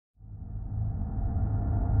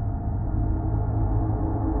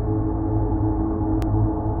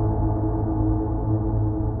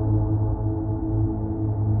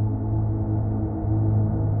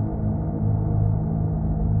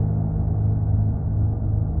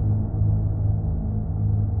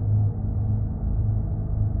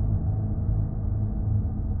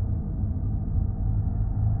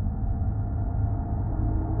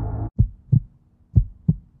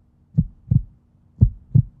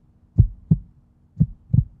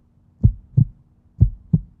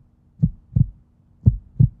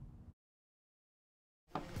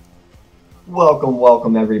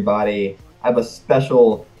Welcome everybody. I have a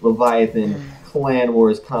special Leviathan Clan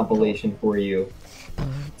Wars compilation for you.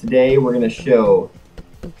 Today we're going to show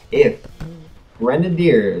if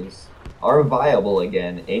Grenadiers are viable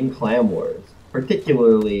again in Clan Wars,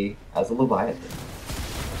 particularly as a Leviathan.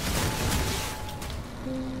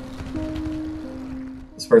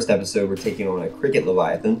 This first episode we're taking on a Cricket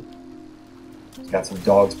Leviathan. He's got some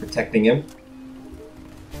dogs protecting him.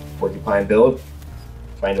 Porcupine build.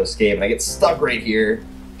 Trying to escape, and I get stuck right here,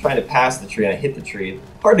 trying to pass the tree, and I hit the tree.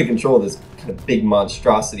 Hard to control this kind of big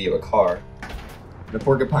monstrosity of a car. The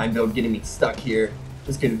porcupine build getting me stuck here.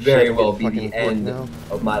 This could very well be the end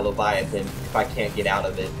of my Leviathan if I can't get out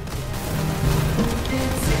of it.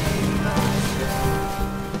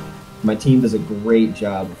 My team does a great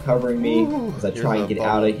job of covering me as I try and get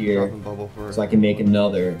out of here so I can make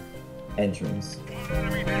another entrance.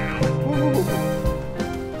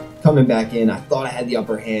 Coming back in, I thought I had the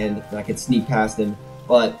upper hand and I could sneak past him,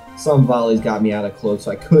 but some volleys got me out of close,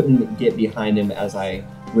 so I couldn't get behind him as I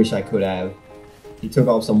wish I could have. He took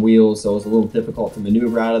off some wheels, so it was a little difficult to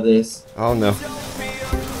maneuver out of this. Oh no.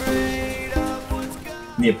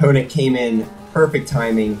 And the opponent came in perfect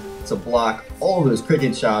timing to block all of those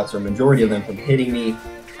cricket shots, or a majority of them, from hitting me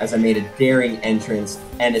as I made a daring entrance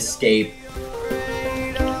and escape.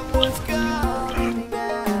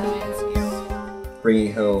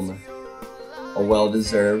 Bringing home a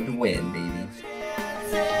well-deserved win, baby.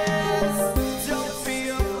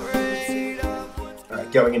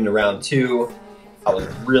 Alright, going into round two, I was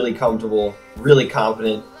really comfortable, really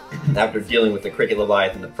confident after dealing with the Cricket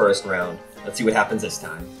Leviathan in the first round. Let's see what happens this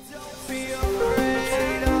time.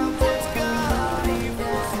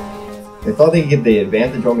 They thought they could get the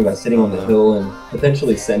advantage on me by sitting on the hill and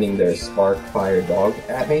potentially sending their Spark Fire dog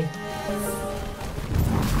at me.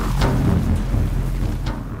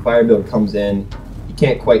 Fire build comes in, he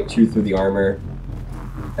can't quite chew through the armor.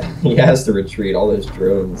 He has to retreat, all those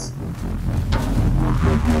drones.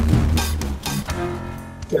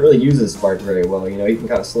 Can't really use his spark very well, you know, he can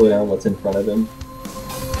kind of slow down what's in front of him.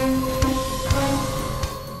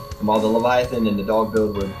 And while the Leviathan and the dog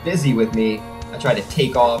build were busy with me, I tried to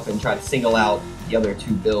take off and try to single out the other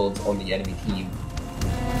two builds on the enemy team.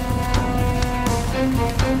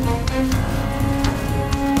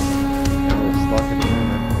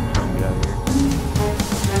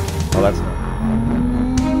 Oh, that's not.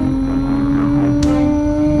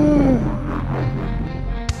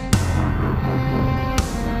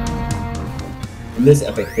 And this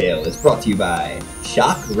epic fail is brought to you by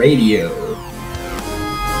Shock Radio.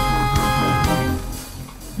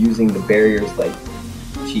 Using the barriers like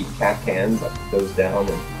cheap cap cans, I put those down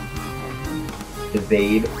and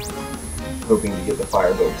evade, hoping to get the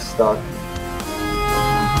fireboat stuck.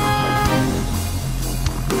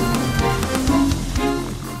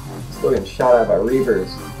 Still getting shot at by Reavers.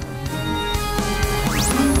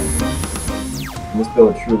 And this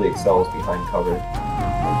build truly excels behind cover.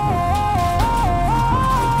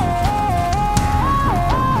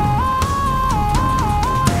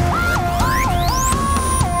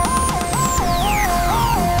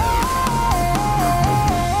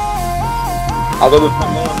 I'll go with my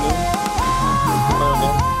man,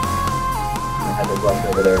 I had to rush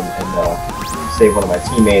over there and save one of my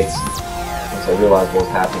teammates. Once I realized what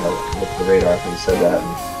was happening, I looked at the radar after he said that and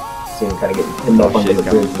seen him kind of getting pinned up under the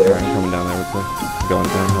bridge there. I'm coming down there with the going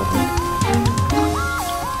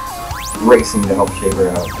down. Racing to help Shaver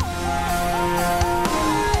out.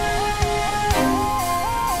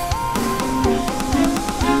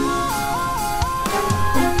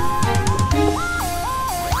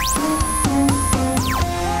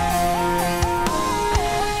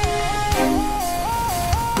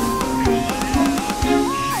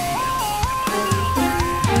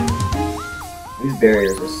 These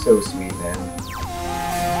barriers are so sweet, man.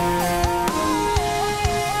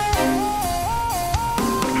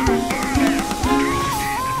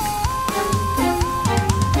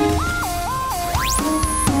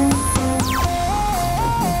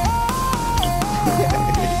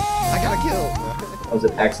 I got a kill. That was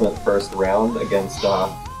an excellent first round against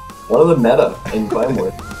one of the meta in Clan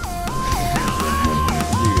Wars. Dude,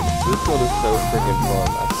 this build is so freaking fun,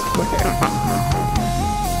 I swear.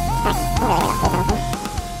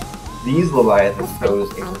 These Leviathans pose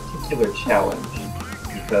a particular challenge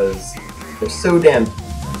because they're so damn...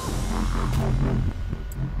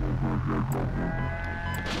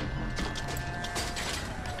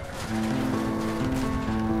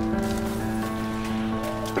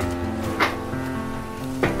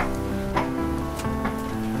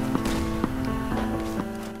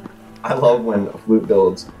 I love when a flute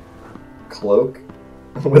builds cloak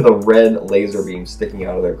with a red laser beam sticking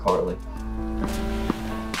out of their car. Like,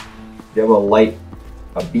 You have a light,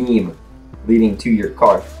 a beam leading to your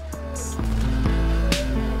car.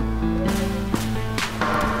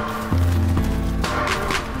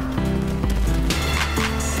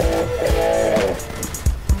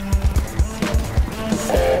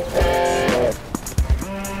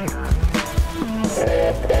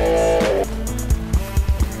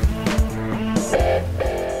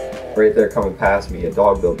 Right there coming past me, a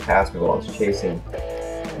dog build passed me while I was chasing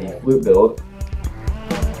the flute build.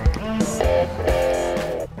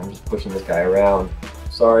 I'm just pushing this guy around.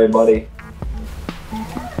 Sorry, buddy.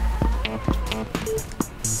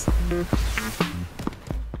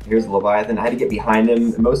 Here's the Leviathan. I had to get behind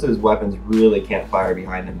him. Most of his weapons really can't fire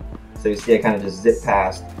behind him. So you see I kind of just zipped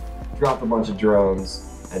past, dropped a bunch of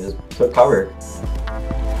drones, and just took cover.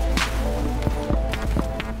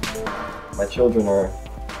 My children are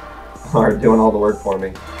doing all the work for me.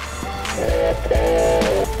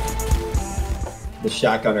 The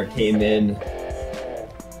shotgunner came in,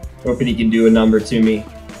 hoping he can do a number to me,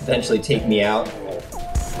 eventually take me out.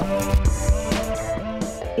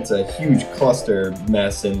 It's a huge cluster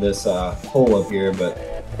mess in this hole up here, but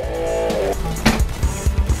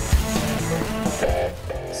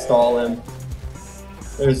stall him.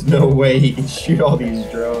 There's no way he can shoot all these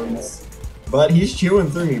drones. But he's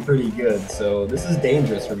chewing through me pretty good, so this is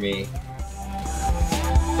dangerous for me.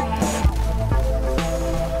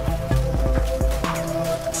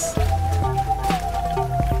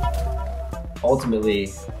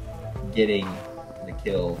 Ultimately, getting the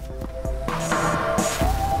kill.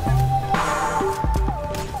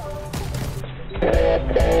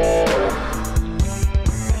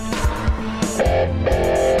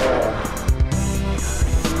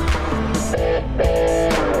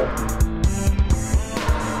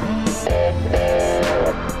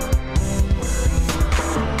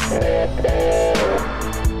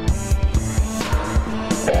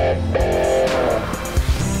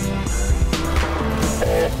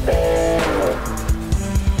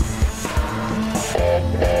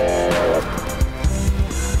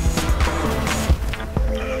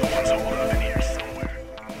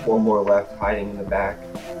 One more left, hiding in the back.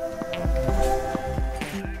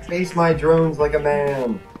 Face my drones like a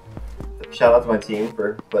man! Shout out to my team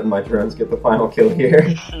for letting my drones get the final kill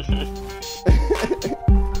here.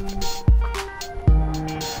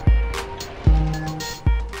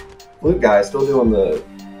 Flute guy still doing the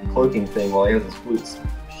cloaking thing while he has his flutes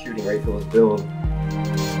shooting right through his build.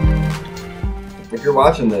 If you're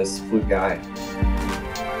watching this, flute guy,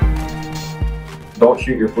 don't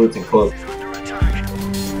shoot your flutes and cloak.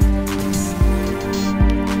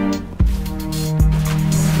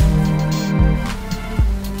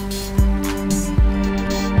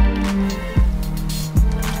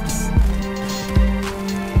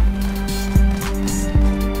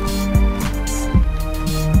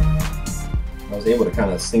 I was able to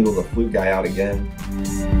kind of single the flute guy out again.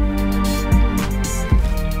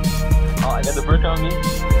 Oh, I got the brick on me.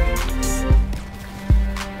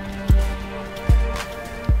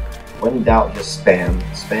 When in doubt, just spam.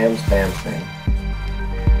 Spam, spam, spam.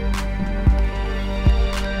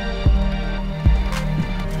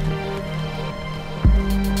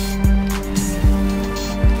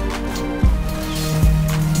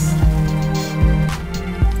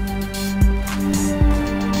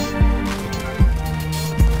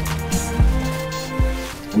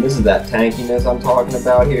 And this is that tankiness I'm talking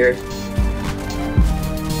about here.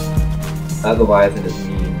 That Leviathan is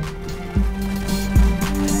mean.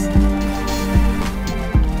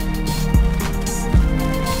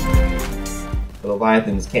 The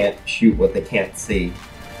Leviathans can't shoot what they can't see.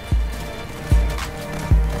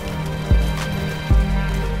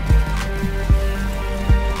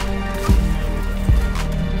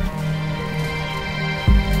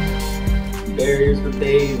 Barriers for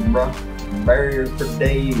days, bruh. Barriers for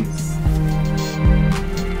days.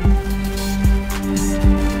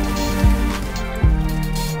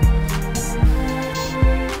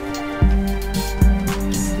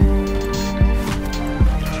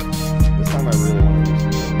 This time I really want to lose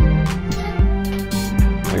this.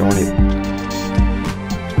 I want it.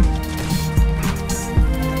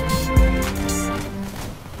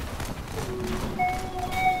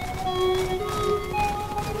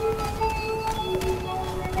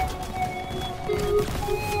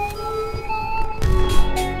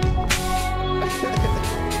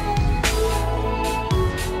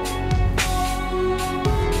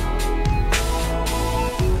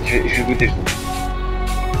 Je goûter, je trouve.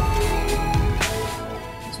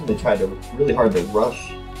 That's when they tried to really hard to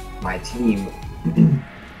rush my team.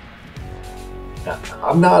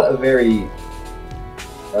 I'm not a very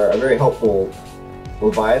helpful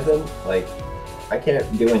Leviathan. Like, I can't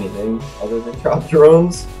do anything other than drop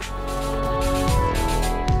drones.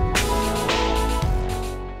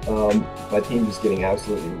 My team's just getting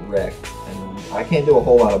absolutely wrecked, and I can't do a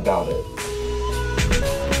whole lot about it.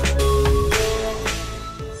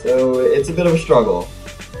 So it's a bit of a struggle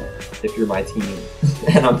if you're my team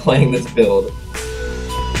and I'm playing this build.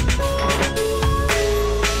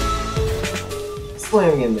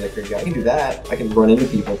 Slamming into the cricket, I can do that. I can run into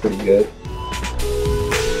people pretty good.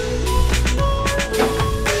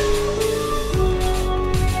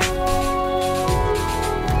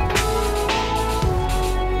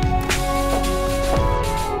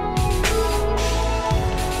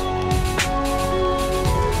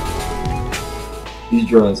 These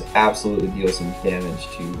drones absolutely deal some damage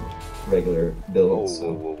to regular builds,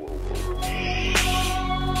 so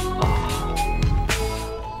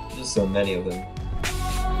just so many of them.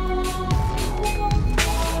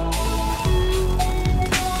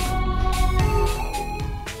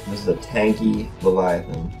 This is a tanky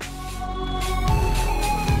Leviathan.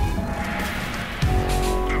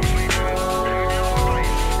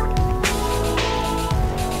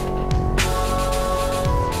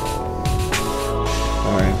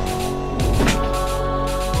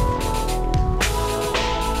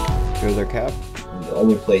 Go their cap. And the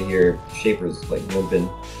only play here, Shaper's like limping.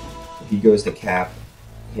 If he goes to cap,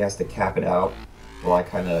 he has to cap it out, while I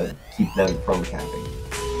kind of keep them from capping.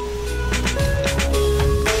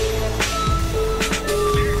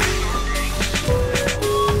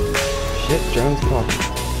 Shit, drone's caught.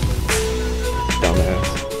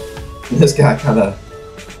 Dumbass. This guy kind of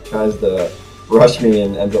tries to rush me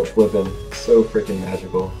and ends up flipping. So freaking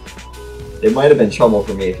magical. It might have been trouble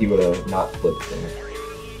for me if he would have not flipped there.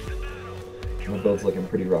 My build's looking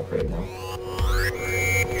pretty rough right now.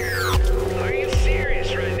 Are you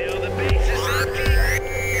serious right now? The base is empty.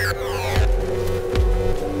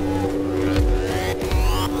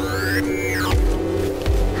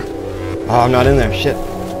 Oh, I'm not in there. Shit. I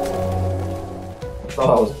thought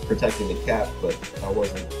I was protecting the cap, but I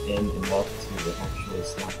wasn't in enough to actually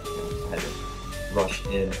stop the cap. I had to rush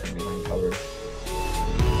in from behind cover.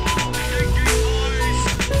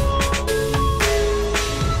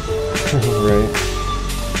 Right.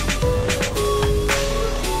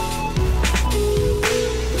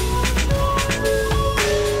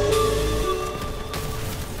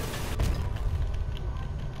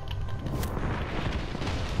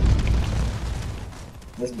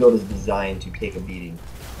 This build is designed to take a beating.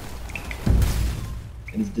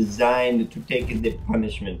 It is designed to take the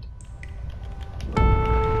punishment.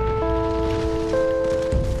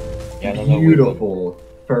 Beautiful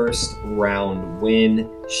first round win.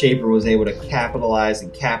 Shaper was able to capitalize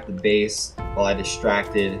and cap the base while I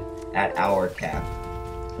distracted at our cap.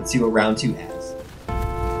 Let's see what round 2 has.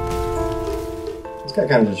 This guy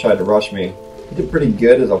kind of just tried to rush me. He did pretty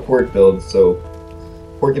good as a port build, so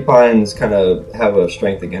porcupines kind of have a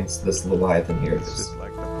strength against this Leviathan here. It's just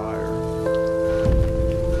like the fire.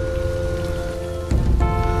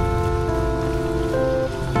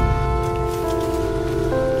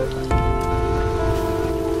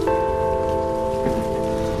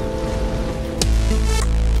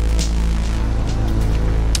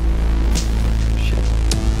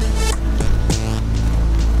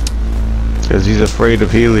 Because he's afraid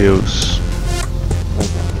of Helios.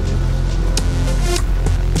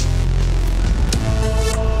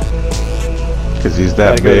 Because he's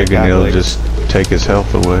that big and he'll just take his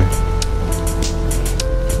health away.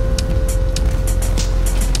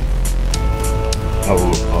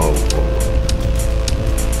 Oh.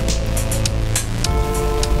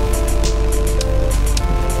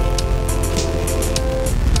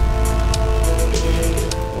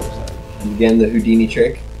 And again, the Houdini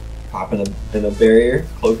trick. Pop in a barrier,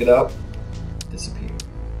 cloak it up, disappear.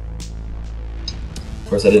 Of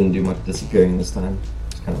course, I didn't do much disappearing this time.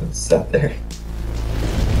 Just kind of sat there.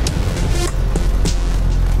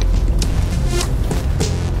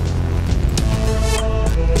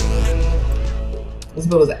 This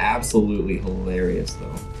build is absolutely hilarious,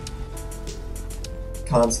 though.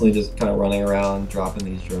 Constantly just kind of running around, dropping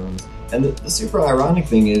these drones. And the super ironic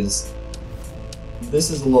thing is, this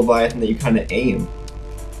is a Leviathan that you kind of aim.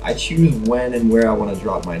 I choose when and where I want to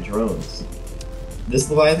drop my drones. This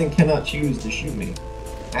Leviathan cannot choose to shoot me.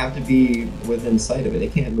 I have to be within sight of it.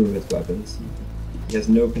 It can't move its weapons. It has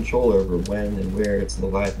no control over when and where its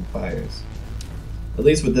Leviathan fires. At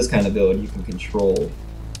least with this kind of build, you can control.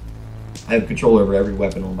 I have control over every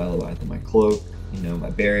weapon on my Leviathan. My cloak, you know, my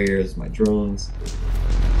barriers, my drones.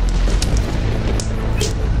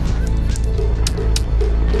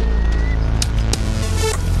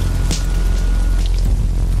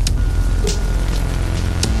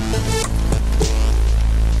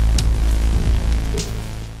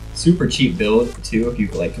 Super cheap build too. If you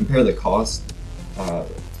like compare the cost,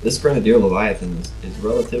 this Grenadier Leviathan is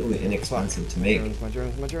relatively inexpensive to make. My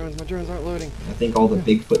drones aren't loading. I think all the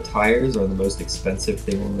Bigfoot tires are the most expensive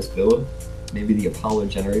thing on this build. Maybe the Apollo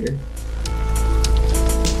generator.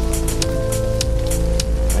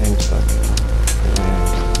 I am stuck.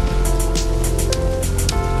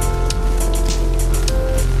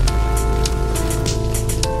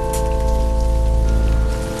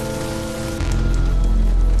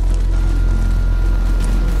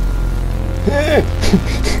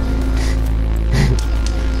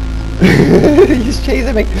 He's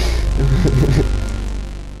chasing me.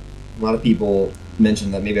 A lot of people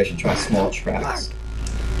mentioned that maybe I should try small tracks.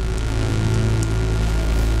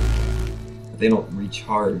 They don't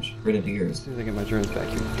recharge Grenadiers. As soon as I get my drones back,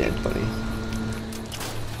 you're dead, buddy.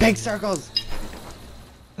 Big circles!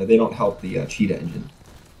 They don't help the cheetah engine.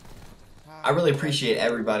 I really appreciate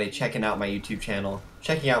everybody checking out my YouTube channel,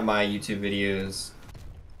 checking out my YouTube videos.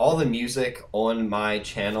 All the music on my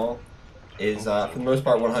channel is, for the most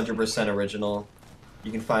part, 100% original.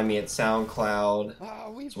 You can find me at SoundCloud,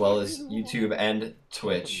 as well as YouTube and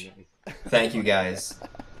Twitch. Thank you, guys.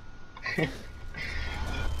 Yeah,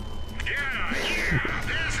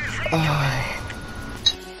 this is